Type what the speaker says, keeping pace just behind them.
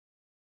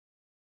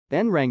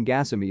N.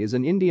 Rangasamy is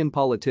an Indian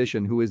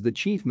politician who is the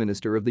Chief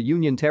Minister of the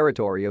Union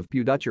Territory of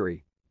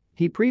Puducherry.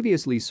 He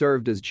previously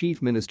served as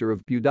Chief Minister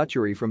of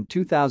Puducherry from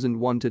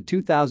 2001 to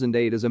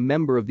 2008 as a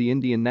member of the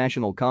Indian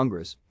National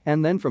Congress,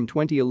 and then from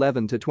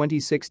 2011 to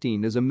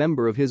 2016 as a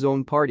member of his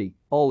own party,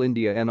 All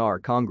India N.R.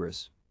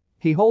 Congress.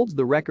 He holds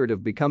the record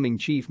of becoming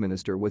Chief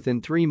Minister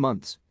within 3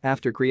 months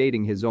after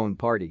creating his own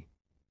party.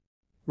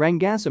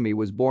 Rangasamy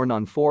was born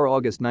on 4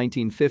 August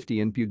 1950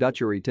 in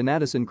Puducherry to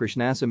Nadasan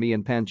Krishnasamy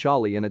and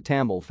Panchali in a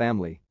Tamil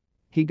family.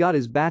 He got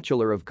his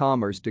Bachelor of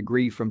Commerce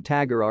degree from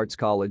Tagore Arts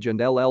College and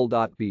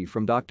LL.B.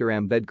 from Dr.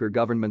 Ambedkar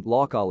Government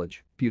Law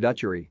College,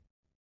 Puducherry.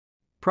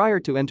 Prior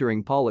to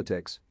entering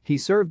politics, he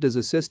served as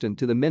assistant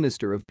to the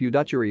Minister of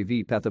Puducherry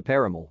V.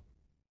 Pethaparamal.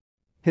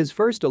 His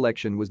first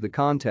election was the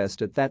contest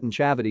at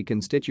Thathanchavati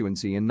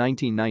constituency in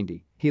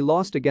 1990. He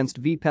lost against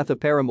V.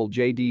 Pethaparamal.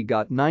 JD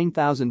got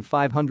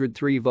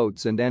 9,503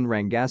 votes and N.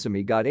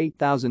 Rangasamy got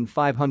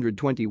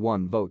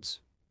 8,521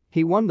 votes.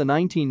 He won the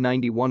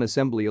 1991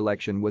 assembly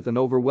election with an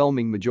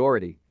overwhelming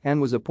majority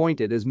and was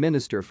appointed as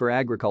Minister for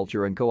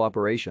Agriculture and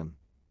Cooperation.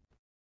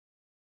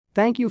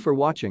 Thank you for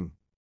watching.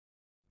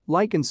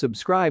 Like and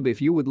subscribe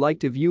if you would like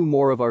to view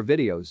more of our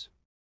videos.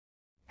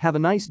 Have a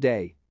nice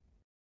day.